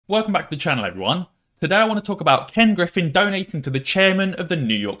Welcome back to the channel, everyone. Today I want to talk about Ken Griffin donating to the chairman of the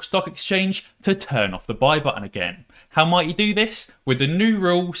New York Stock Exchange to turn off the buy button again. How might he do this? With the new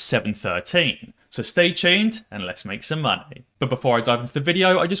rule 713. So stay tuned and let's make some money. But before I dive into the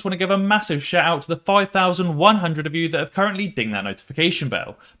video, I just want to give a massive shout out to the 5,100 of you that have currently dinged that notification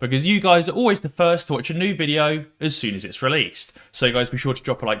bell, because you guys are always the first to watch a new video as soon as it's released. So guys, be sure to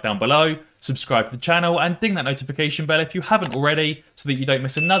drop a like down below, subscribe to the channel and ding that notification bell if you haven't already, so that you don't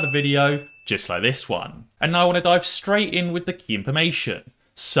miss another video just like this one. And now I want to dive straight in with the key information.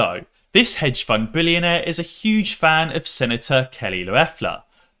 So, this hedge fund billionaire is a huge fan of Senator Kelly Loeffler.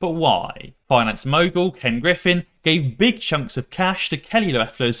 But why? Finance mogul Ken Griffin gave big chunks of cash to Kelly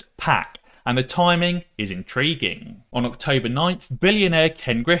Loeffler's PAC, and the timing is intriguing. On October 9th, billionaire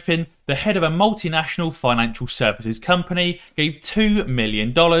Ken Griffin, the head of a multinational financial services company, gave $2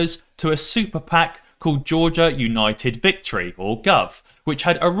 million to a super PAC called Georgia United Victory, or GOV, which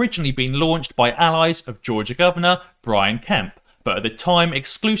had originally been launched by allies of Georgia Governor Brian Kemp, but at the time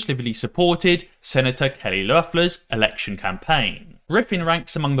exclusively supported Senator Kelly Loeffler's election campaign. Griffin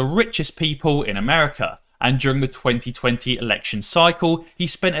ranks among the richest people in America, and during the 2020 election cycle, he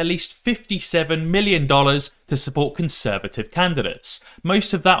spent at least $57 million to support conservative candidates,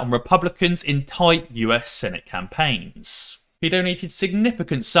 most of that on Republicans in tight US Senate campaigns. He donated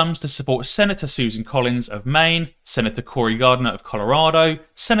significant sums to support Senator Susan Collins of Maine, Senator Cory Gardner of Colorado,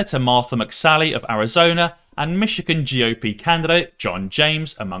 Senator Martha McSally of Arizona, and Michigan GOP candidate John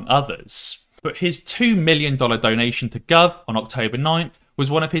James, among others. But his $2 million donation to Gov on October 9th was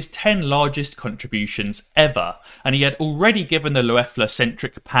one of his 10 largest contributions ever, and he had already given the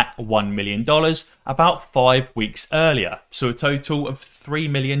Loeffler-centric PAC $1 million about 5 weeks earlier, so a total of $3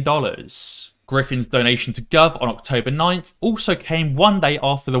 million. Griffin's donation to Gov on October 9th also came one day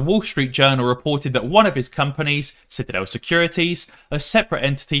after the Wall Street Journal reported that one of his companies, Citadel Securities, a separate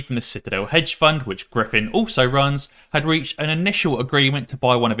entity from the Citadel hedge fund which Griffin also runs, had reached an initial agreement to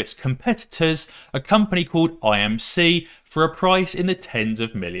buy one of its competitors, a company called AMC, for a price in the tens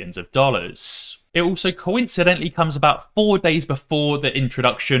of millions of dollars. It also coincidentally comes about 4 days before the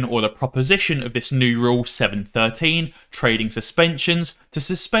introduction or the proposition of this new Rule 713, trading suspensions, to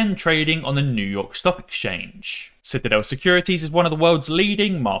suspend trading on the New York Stock Exchange. Citadel Securities is one of the world's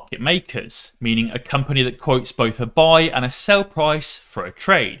leading market makers, meaning a company that quotes both a buy and a sell price for a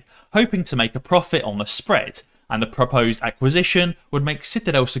trade, hoping to make a profit on the spread. And the proposed acquisition would make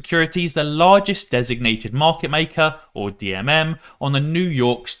Citadel Securities the largest designated market maker, or DMM, on the New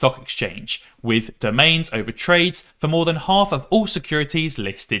York Stock Exchange, with domains over trades for more than half of all securities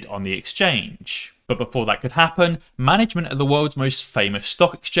listed on the exchange. But before that could happen, management of the world's most famous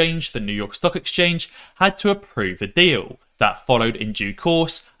stock exchange, the New York Stock Exchange, had to approve the deal. That followed in due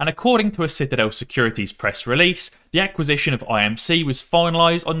course, and according to a Citadel Securities press release, the acquisition of IMC was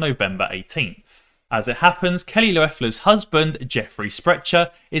finalised on November 18th. As it happens, Kelly Loeffler's husband, Jeffrey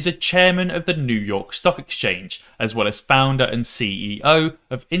Sprecher, is a chairman of the New York Stock Exchange, as well as founder and CEO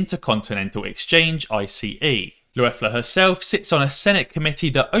of Intercontinental Exchange, ICE. Loeffler herself sits on a Senate committee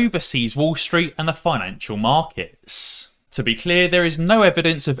that oversees Wall Street and the financial markets. To be clear, there is no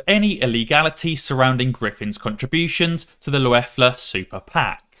evidence of any illegality surrounding Griffin's contributions to the Loeffler Super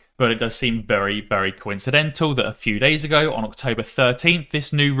PAC. But it does seem very coincidental that a few days ago, on October 13th,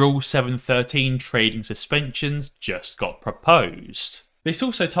 this new Rule 713 trading suspensions just got proposed. This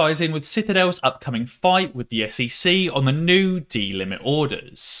also ties in with Citadel's upcoming fight with the SEC on the new D-limit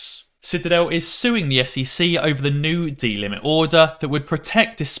orders. Citadel is suing the SEC over the new D-limit order that would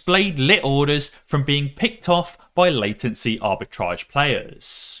protect displayed lit orders from being picked off by latency arbitrage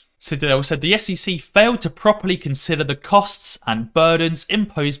players. Citadel said the SEC failed to properly consider the costs and burdens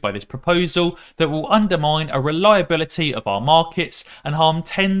imposed by this proposal that will undermine a reliability of our markets and harm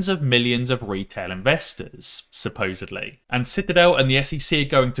tens of millions of retail investors, supposedly. And Citadel and the SEC are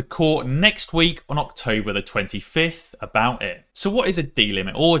going to court next week on October the 25th about it. So what is a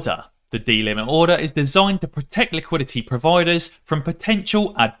D-limit order? The D-limit order is designed to protect liquidity providers from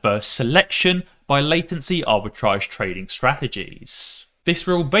potential adverse selection by latency arbitrage trading strategies. This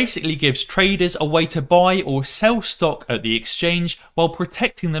rule basically gives traders a way to buy or sell stock at the exchange while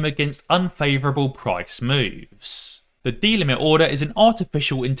protecting them against unfavourable price moves. The D-limit order is an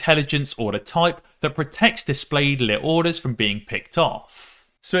artificial intelligence order type that protects displayed lit orders from being picked off.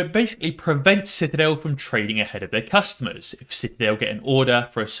 So it basically prevents Citadel from trading ahead of their customers. If Citadel get an order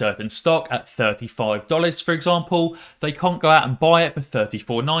for a certain stock at $35, for example, they can't go out and buy it for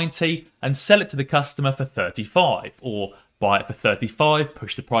 $34.90 and sell it to the customer for $35, or buy it for $35,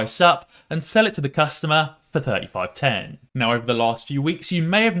 push the price up, and sell it to the customer for $35.10. Now, over the last few weeks, you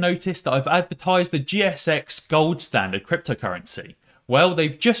may have noticed that I've advertised the GSX gold standard cryptocurrency. Well,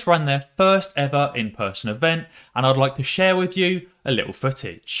 they've just run their first ever in-person event, and I'd like to share with you a little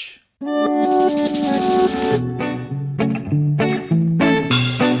footage.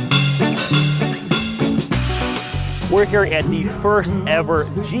 We're here at the first ever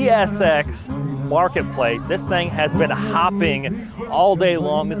GSX marketplace. This thing has been hopping all day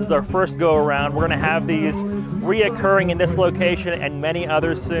long. This is our first go around. We're gonna have these reoccurring in this location and many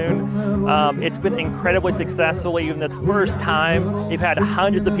others soon. It's been incredibly successful even this first time. We've had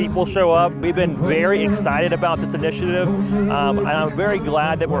hundreds of people show up. We've been very excited about this initiative, and I'm very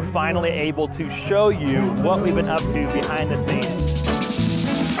glad that we're finally able to show you what we've been up to behind the scenes.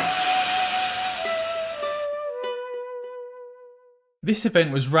 This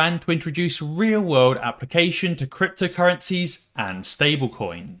event was ran to introduce real-world application to cryptocurrencies and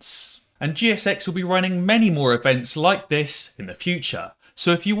stablecoins. And GSX will be running many more events like this in the future.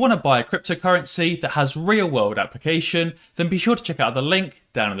 So if you want to buy a cryptocurrency that has real-world application, then be sure to check out the link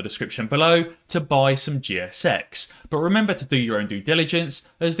down in the description below to buy some GSX. But remember to do your own due diligence,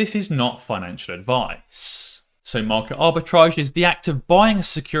 as this is not financial advice. So market arbitrage is the act of buying a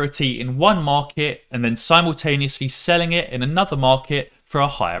security in one market and then simultaneously selling it in another market for a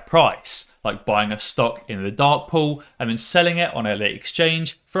higher price, like buying a stock in the dark pool and then selling it on a lit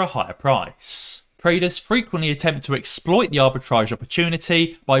exchange for a higher price. Traders frequently attempt to exploit the arbitrage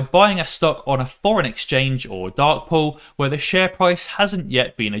opportunity by buying a stock on a foreign exchange or dark pool where the share price hasn't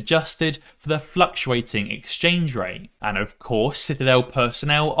yet been adjusted for the fluctuating exchange rate. And of course, Citadel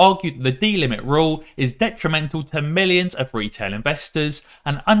personnel argue that the delimit rule is detrimental to millions of retail investors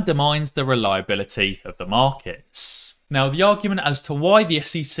and undermines the reliability of the markets. Now, the argument as to why the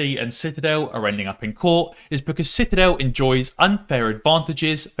SEC and Citadel are ending up in court is because Citadel enjoys unfair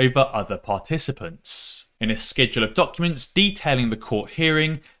advantages over other participants. In a schedule of documents detailing the court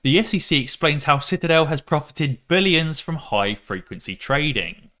hearing, the SEC explains how Citadel has profited billions from high-frequency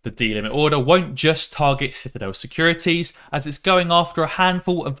trading. The delimit order won't just target Citadel securities, as it's going after a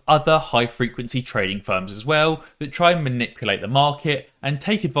handful of other high-frequency trading firms as well that try and manipulate the market and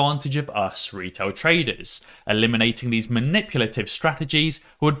take advantage of us retail traders. Eliminating these manipulative strategies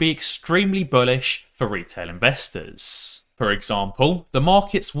would be extremely bullish for retail investors. For example, the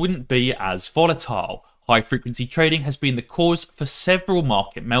markets wouldn't be as volatile. High-frequency trading has been the cause for several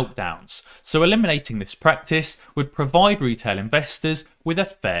market meltdowns, so eliminating this practice would provide retail investors with a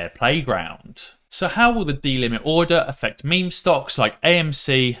fair playground. So how will the delimit order affect meme stocks like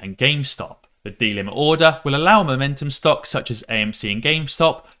AMC and GameStop? The delimit order will allow momentum stocks such as AMC and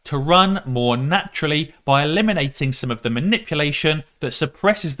GameStop to run more naturally by eliminating some of the manipulation that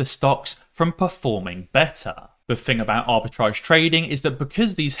suppresses the stocks from performing better. The thing about arbitrage trading is that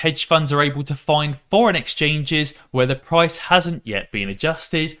because these hedge funds are able to find foreign exchanges where the price hasn't yet been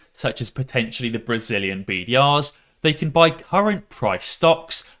adjusted, such as potentially the Brazilian BDRs, they can buy current price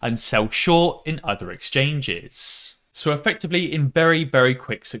stocks and sell short in other exchanges. So effectively, in very, very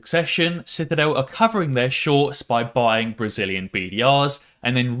quick succession, Citadel are covering their shorts by buying Brazilian BDRs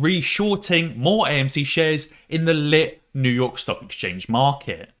and then re-shorting more AMC shares in the lit New York Stock Exchange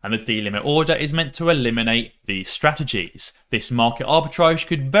market. And the delimit order is meant to eliminate these strategies. This market arbitrage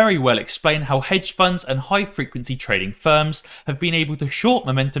could very well explain how hedge funds and high-frequency trading firms have been able to short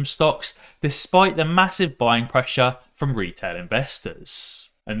momentum stocks despite the massive buying pressure from retail investors.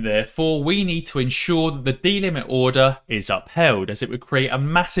 And therefore, we need to ensure that the delimit order is upheld, as it would create a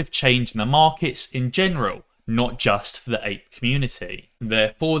massive change in the markets in general, not just for the ape community.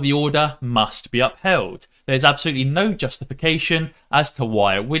 Therefore, the order must be upheld. There's absolutely no justification as to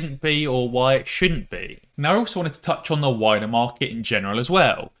why it wouldn't be or why it shouldn't be. Now, I also wanted to touch on the wider market in general as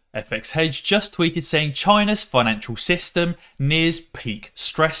well. FX Hedge just tweeted saying China's financial system nears peak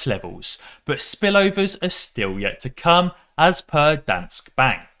stress levels, but spillovers are still yet to come, as per Danske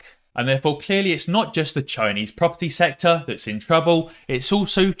Bank. And therefore, clearly it's not just the Chinese property sector that's in trouble, it's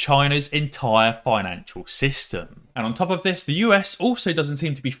also China's entire financial system. And on top of this, the US also doesn't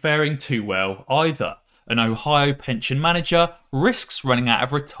seem to be faring too well either. An Ohio pension manager risks running out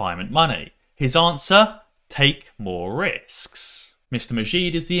of retirement money. His answer? Take more risks. Mr.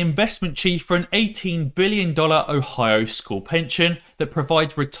 Majid is the investment chief for an $18 billion Ohio school pension that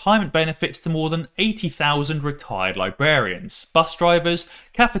provides retirement benefits to more than 80,000 retired librarians, bus drivers,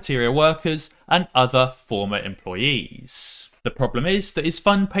 cafeteria workers, and other former employees. The problem is that his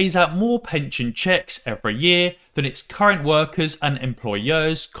fund pays out more pension checks every year than its current workers and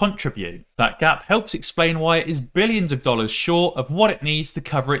employers contribute. That gap helps explain why it is billions of dollars short of what it needs to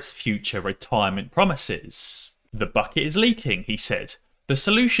cover its future retirement promises. The bucket is leaking, he said. The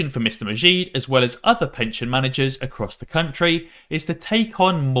solution for Mr. Majid, as well as other pension managers across the country, is to take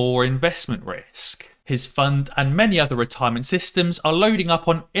on more investment risk. His fund and many other retirement systems are loading up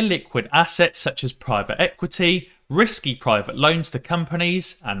on illiquid assets such as private equity, risky private loans to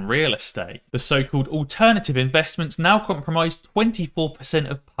companies, and real estate. The so-called alternative investments now comprise 24%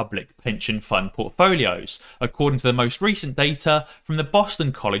 of public pension fund portfolios, according to the most recent data from the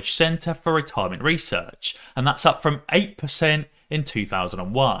Boston College Center for Retirement Research, and that's up from 8% in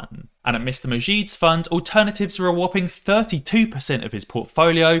 2001. And at Mr. Majid's fund, alternatives were a whopping 32% of his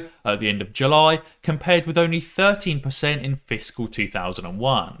portfolio at the end of July, compared with only 13% in fiscal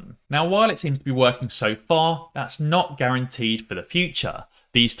 2001. Now, while it seems to be working so far, that's not guaranteed for the future.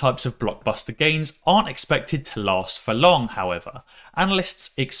 These types of blockbuster gains aren't expected to last for long, however.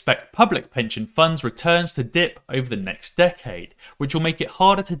 Analysts expect public pension funds' returns to dip over the next decade, which will make it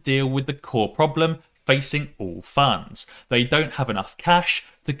harder to deal with the core problem facing all funds. They don't have enough cash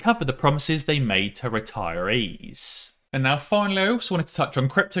to cover the promises they made to retirees. And now finally, I also wanted to touch on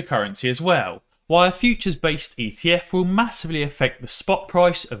cryptocurrency as well. Why a futures-based ETF will massively affect the spot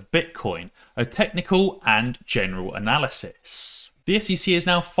price of Bitcoin, a technical and general analysis. The SEC has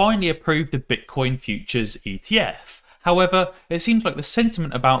now finally approved the Bitcoin futures ETF. However, it seems like the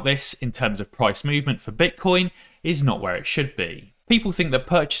sentiment about this in terms of price movement for Bitcoin is not where it should be. People think that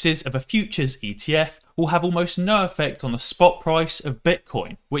purchases of a futures ETF will have almost no effect on the spot price of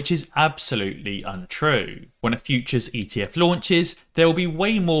Bitcoin, which is absolutely untrue. When a futures ETF launches, there will be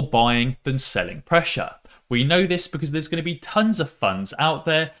way more buying than selling pressure. We know this because there's going to be tons of funds out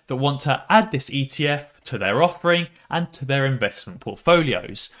there that want to add this ETF to their offering and to their investment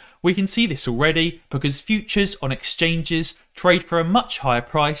portfolios. We can see this already because futures on exchanges trade for a much higher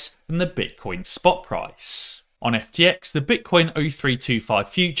price than the Bitcoin spot price. On FTX, the Bitcoin 0325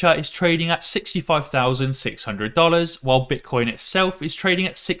 future is trading at $65,600, while Bitcoin itself is trading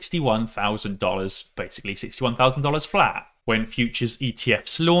at $61,000, basically $61,000 flat. When futures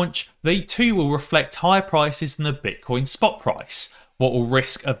ETFs launch, they too will reflect higher prices than the Bitcoin spot price. What will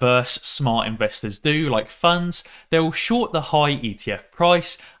risk-averse smart investors do, like funds? They will short the high ETF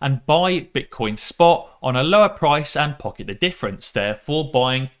price and buy Bitcoin spot on a lower price and pocket the difference, therefore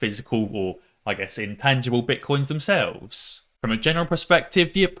buying physical or intangible Bitcoins themselves. From a general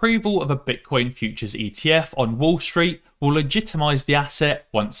perspective, the approval of a Bitcoin futures ETF on Wall Street will legitimize the asset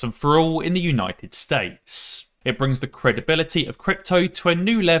once and for all in the United States. It brings the credibility of crypto to a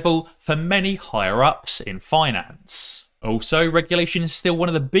new level for many higher-ups in finance. Also, regulation is still one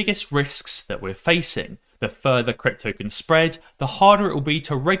of the biggest risks that we're facing. The further crypto can spread, the harder it will be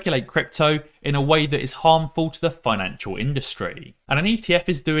to regulate crypto in a way that is harmful to the financial industry. And an ETF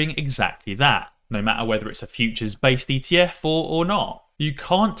is doing exactly that, no matter whether it's a futures-based ETF or not. You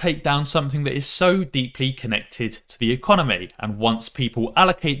can't take down something that is so deeply connected to the economy, and once people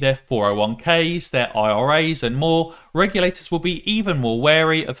allocate their 401ks, their IRAs and more, regulators will be even more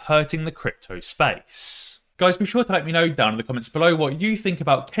wary of hurting the crypto space. Guys, be sure to let me know down in the comments below what you think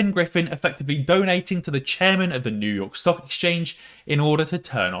about Ken Griffin effectively donating to the chairman of the New York Stock Exchange in order to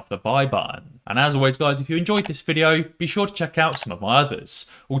turn off the buy button. And as always guys, if you enjoyed this video, be sure to check out some of my others.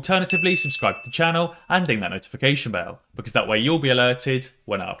 Alternatively, subscribe to the channel and ding that notification bell, because that way you'll be alerted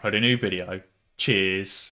when I upload a new video. Cheers.